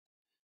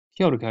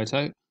Kia ora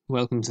koutou.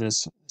 Welcome to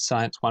this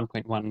Science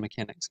 1.1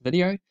 Mechanics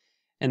video.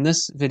 In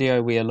this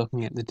video we are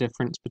looking at the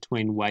difference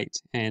between weight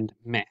and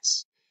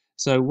mass.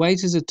 So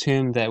weight is a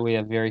term that we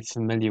are very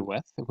familiar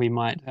with. We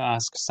might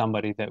ask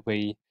somebody that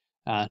we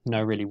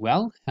know really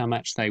well how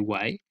much they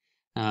weigh,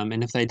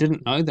 and if they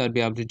didn't know, they'd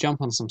be able to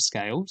jump on some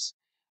scales,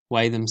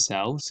 weigh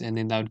themselves, and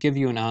then they would give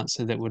you an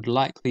answer that would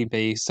likely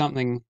be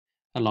something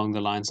along the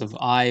lines of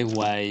I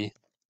weigh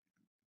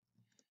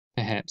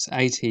perhaps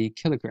 80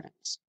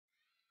 kilograms.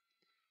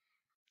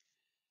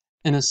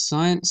 In a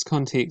science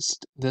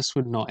context, this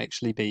would not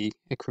actually be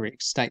a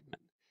correct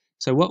statement.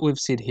 So what we've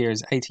said here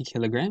is 80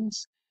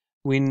 kilograms,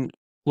 when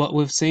what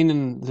we've seen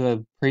in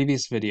the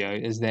previous video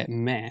is that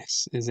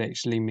mass is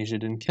actually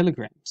measured in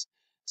kilograms.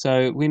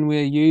 So when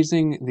we're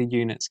using the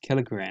units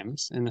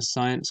kilograms in a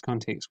science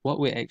context,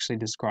 what we're actually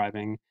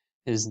describing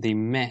is the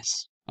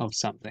mass of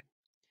something.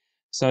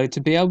 So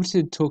to be able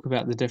to talk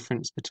about the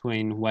difference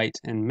between weight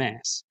and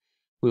mass,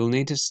 we'll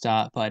need to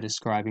start by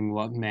describing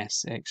what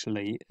mass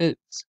actually is.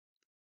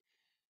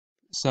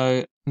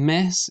 So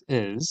mass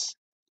is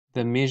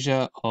the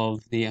measure of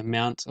the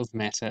amount of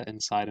matter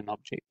inside an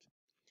object.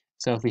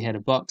 So if we had a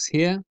box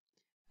here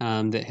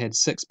that had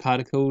 6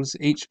 particles,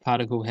 each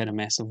particle had a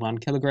mass of 1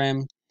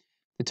 kilogram,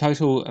 the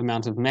total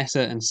amount of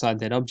matter inside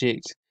that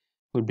object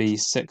would be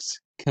 6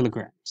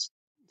 kilograms.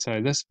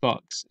 So this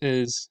box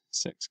is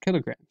 6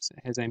 kilograms. It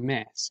has a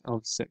mass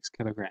of 6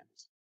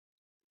 kilograms.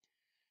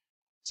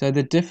 So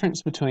the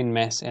difference between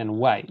mass and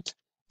weight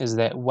is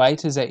that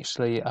weight is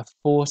actually a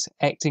force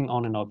acting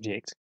on an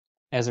object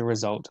as a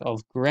result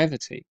of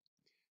gravity.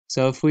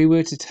 So if we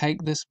were to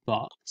take this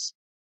box,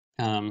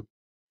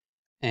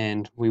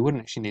 and we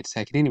wouldn't actually need to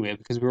take it anywhere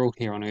because we're all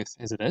here on Earth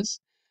as it is.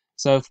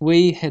 So if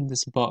we had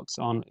this box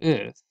on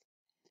Earth,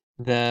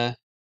 the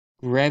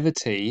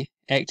gravity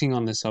acting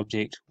on this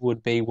object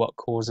would be what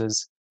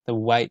causes the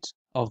weight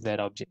of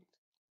that object.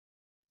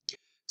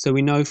 So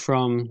we know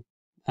from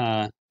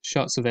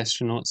shots of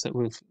astronauts that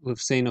we've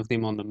seen of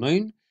them on the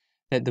moon,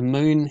 that the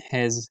moon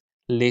has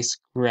less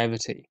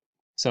gravity.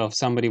 So if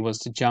somebody was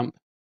to jump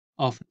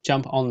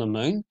on the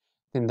moon,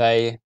 then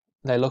they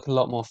look a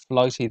lot more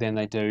floaty than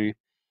they do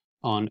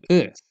on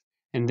Earth.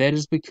 And that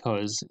is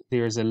because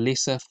there is a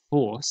lesser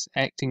force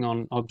acting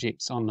on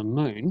objects on the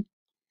moon,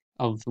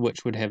 of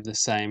which would have the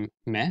same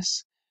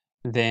mass,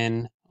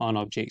 than on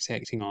objects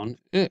acting on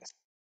Earth.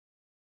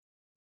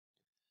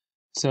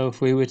 So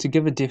if we were to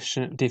give a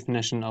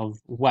definition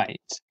of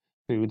weight,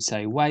 we would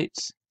say weight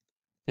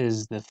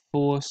is the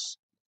force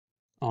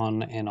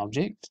on an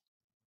object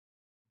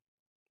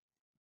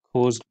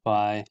caused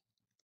by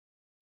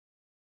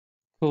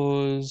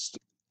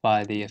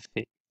the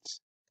effect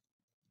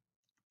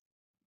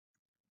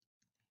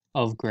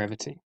of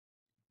gravity.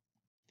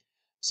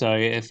 So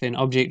if an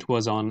object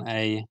was on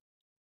a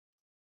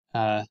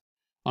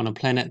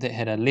planet that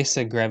had a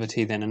lesser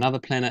gravity than another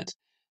planet,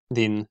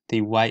 then the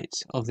weight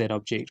of that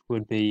object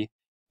would be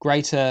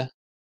greater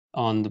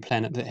on the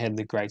planet that had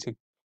the greater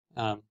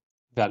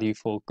value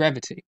for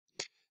gravity.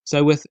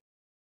 So with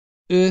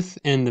Earth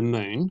and the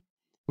Moon,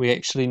 we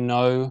actually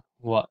know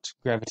what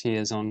gravity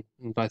is in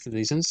both of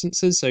these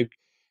instances. So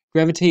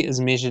gravity is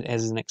measured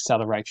as an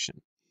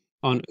acceleration.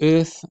 On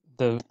Earth,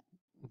 the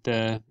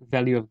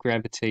value of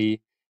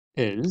gravity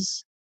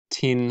is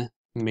 10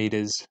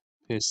 meters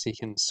per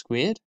second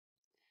squared,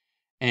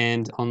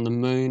 and on the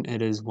Moon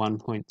it is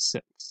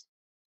 1.6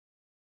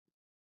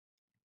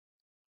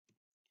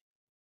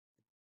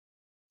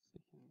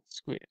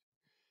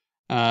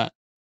 squared.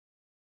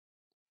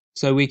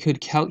 So we could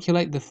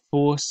calculate the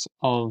force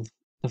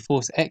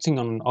acting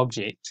on an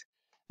object,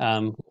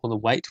 or the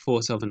weight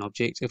force of an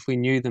object, if we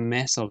knew the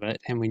mass of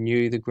it and we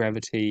knew the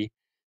gravity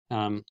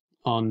on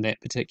that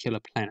particular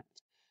planet.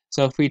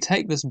 So if we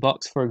take this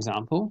box, for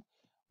example,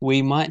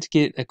 we might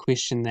get a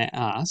question that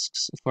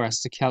asks for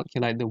us to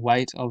calculate the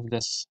weight of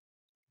this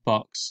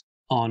box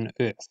on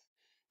Earth.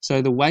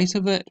 So the weight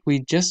of it,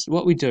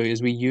 what we do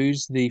is we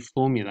use the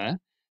formula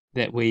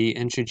that we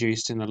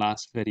introduced in the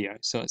last video.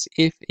 So it's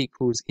F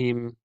equals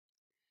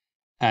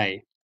ma.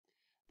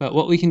 But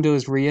what we can do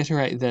is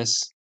reiterate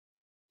this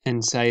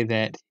and say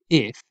that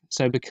F,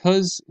 so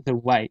because the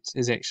weight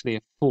is actually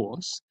a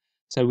force,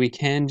 so we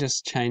can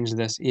just change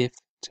this F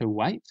to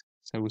weight.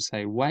 So we'll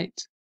say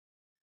weight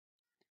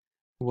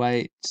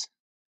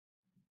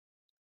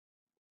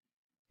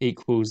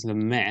equals the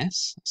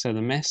mass, so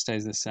the mass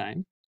stays the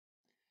same,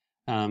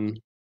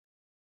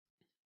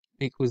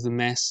 equals the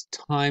mass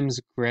times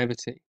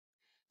gravity.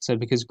 So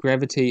because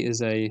gravity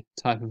is a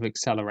type of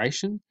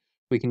acceleration,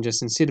 we can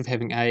just, instead of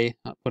having a,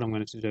 what I'm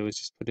going to do is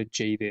just put a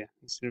g there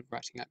instead of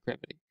writing out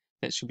gravity.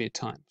 That should be a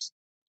times.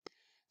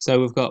 So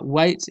we've got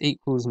weight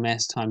equals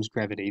mass times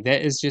gravity.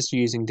 That is just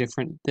using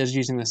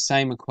the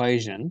same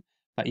equation,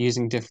 but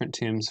using different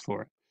terms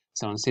for it.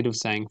 So instead of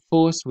saying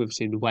force, we've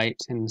said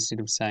weight, and instead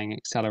of saying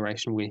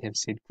acceleration, we have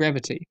said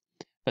gravity.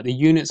 But the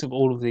units of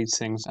all of these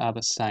things are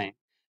the same.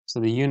 So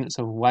the units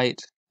of weight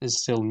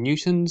is still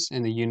newtons,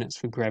 and the units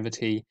for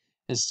gravity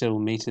is still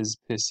meters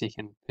per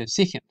second per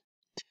second.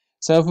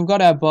 So if we've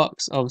got our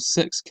box of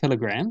 6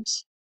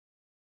 kilograms,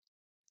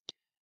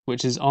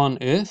 which is on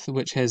Earth,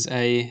 which has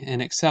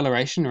an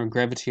acceleration or a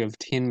gravity of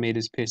 10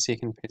 meters per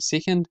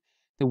second,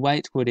 the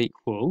weight would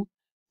equal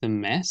the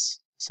mass,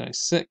 so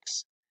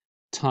 6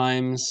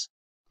 times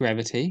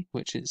gravity,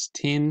 which is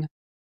 10,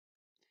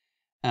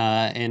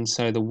 and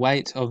so the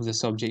weight of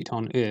this object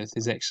on Earth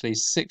is actually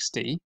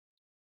 60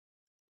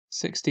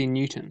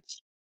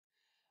 newtons.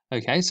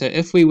 Okay, so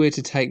if we were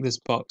to take this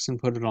box and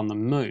put it on the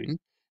moon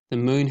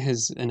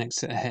has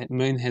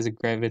a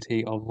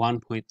gravity of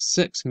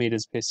 1.6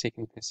 meters per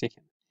second.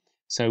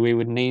 So we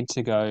would need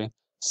to go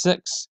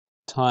 6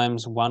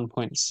 times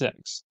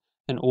 1.6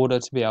 in order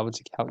to be able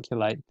to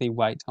calculate the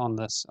weight on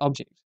this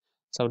object.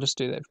 So I'll just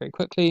do that very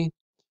quickly.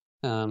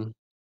 6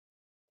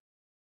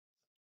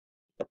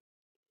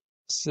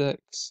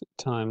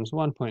 times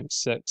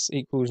 1.6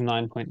 equals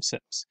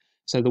 9.6.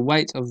 So the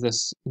weight of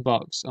this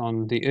box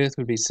on the Earth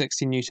would be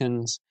 60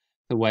 newtons.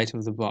 The weight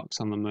of the box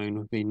on the moon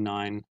would be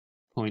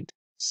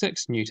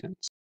 9.6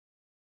 newtons.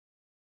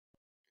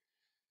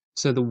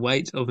 So the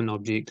weight of an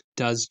object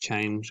does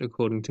change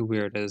according to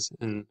where it is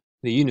in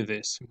the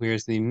universe,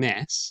 whereas the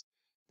mass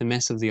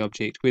of the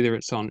object, whether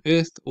it's on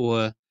Earth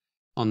or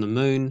on the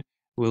moon,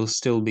 will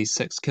still be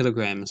 6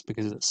 kilograms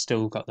because it's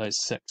still got those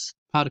 6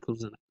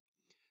 particles in it.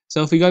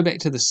 So if we go back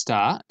to the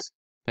start,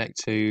 back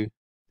to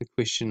the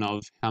question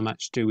of how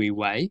much do we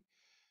weigh,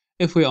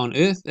 if we're on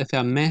Earth, if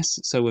our mass,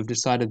 so we've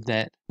decided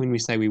that when we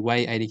say we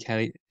weigh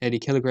 80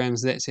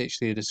 kilograms, that's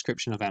actually a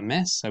description of our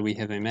mass. So we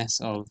have a mass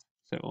of,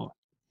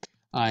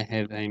 I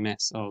have a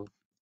mass of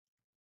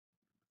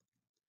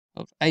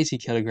 80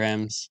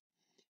 kilograms.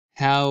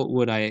 How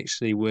would I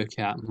actually work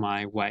out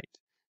my weight?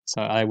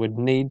 So I would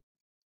need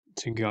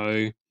to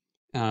go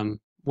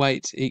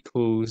weight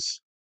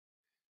equals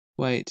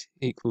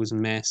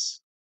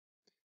mass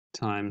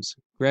times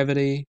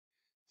gravity.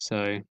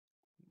 So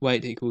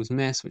weight equals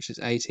mass, which is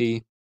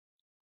 80,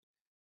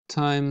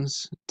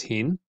 times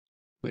 10,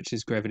 which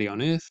is gravity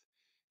on Earth.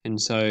 And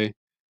so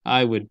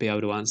I would be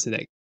able to answer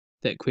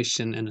that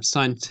question in a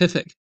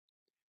scientific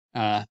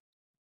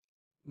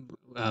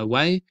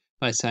way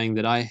by saying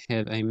that I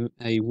have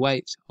a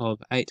weight of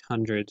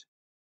 800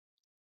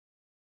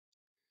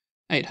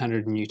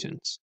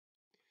 newtons.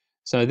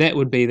 So that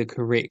would be the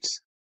correct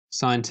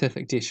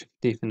scientific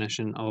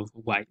definition of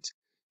weight,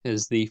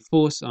 is the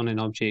force on an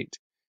object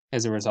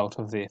as a result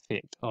of the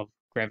effect of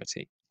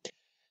gravity.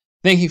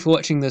 Thank you for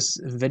watching this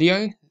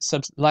video.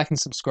 Like and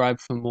subscribe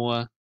for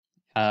more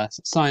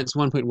Science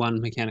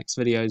 1.1 mechanics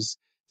videos.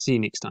 See you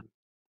next time.